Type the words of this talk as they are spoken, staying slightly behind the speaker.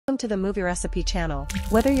to the Movie Recipe channel.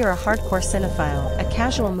 Whether you're a hardcore cinephile, a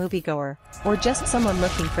casual moviegoer, or just someone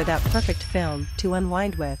looking for that perfect film to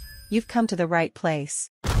unwind with, you've come to the right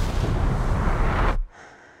place.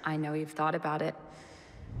 I know you've thought about it.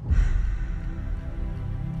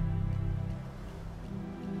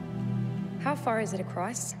 How far is it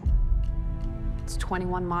across? It's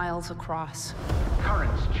 21 miles across.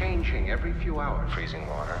 Currents changing every few hours. Freezing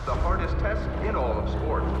water. The hardest test in all of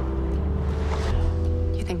sport.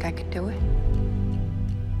 Do you think I could do it?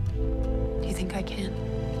 Do you think I can?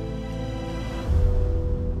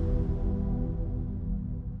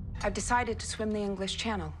 I've decided to swim the English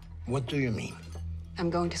Channel. What do you mean? I'm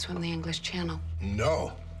going to swim the English Channel.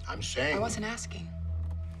 No, I'm saying... I wasn't asking.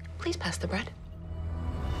 Please pass the bread.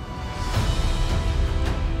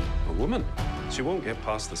 A woman? She won't get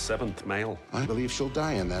past the 7th male. I believe she'll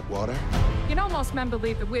die in that water. You know, most men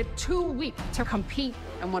believe that we're too weak to compete.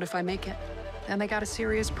 And what if I make it? Then they got a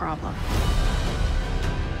serious problem.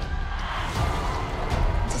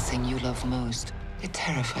 The thing you love most, it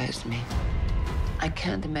terrifies me. I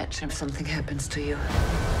can't imagine if something happens to you.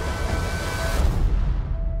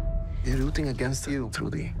 They're rooting against you,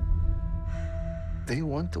 Trudy. They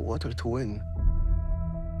want the water to win.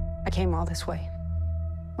 I came all this way.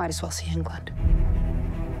 Might as well see England.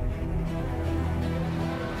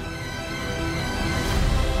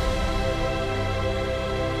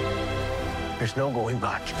 There's no going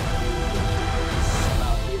back.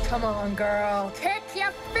 Come on, girl. Kick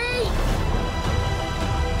your feet!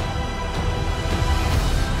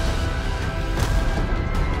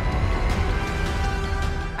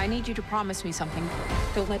 I need you to promise me something.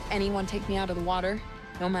 Don't let anyone take me out of the water,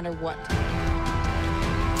 no matter what.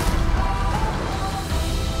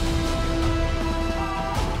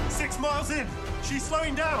 6 miles in! She's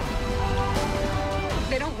slowing down!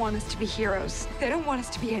 They don't want us to be heroes. They don't want us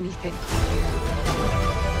to be anything.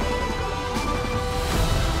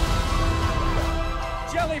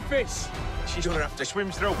 Jellyfish! She's gonna have to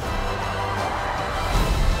swim through.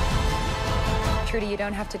 Trudy, you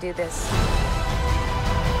don't have to do this.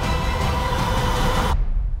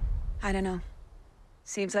 I don't know.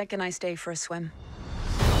 Seems like a nice day for a swim.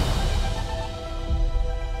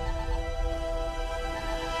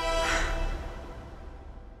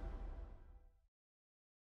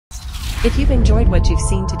 If you've enjoyed what you've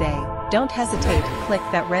seen today, don't hesitate to click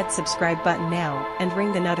that red subscribe button now and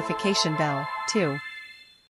ring the notification bell, too.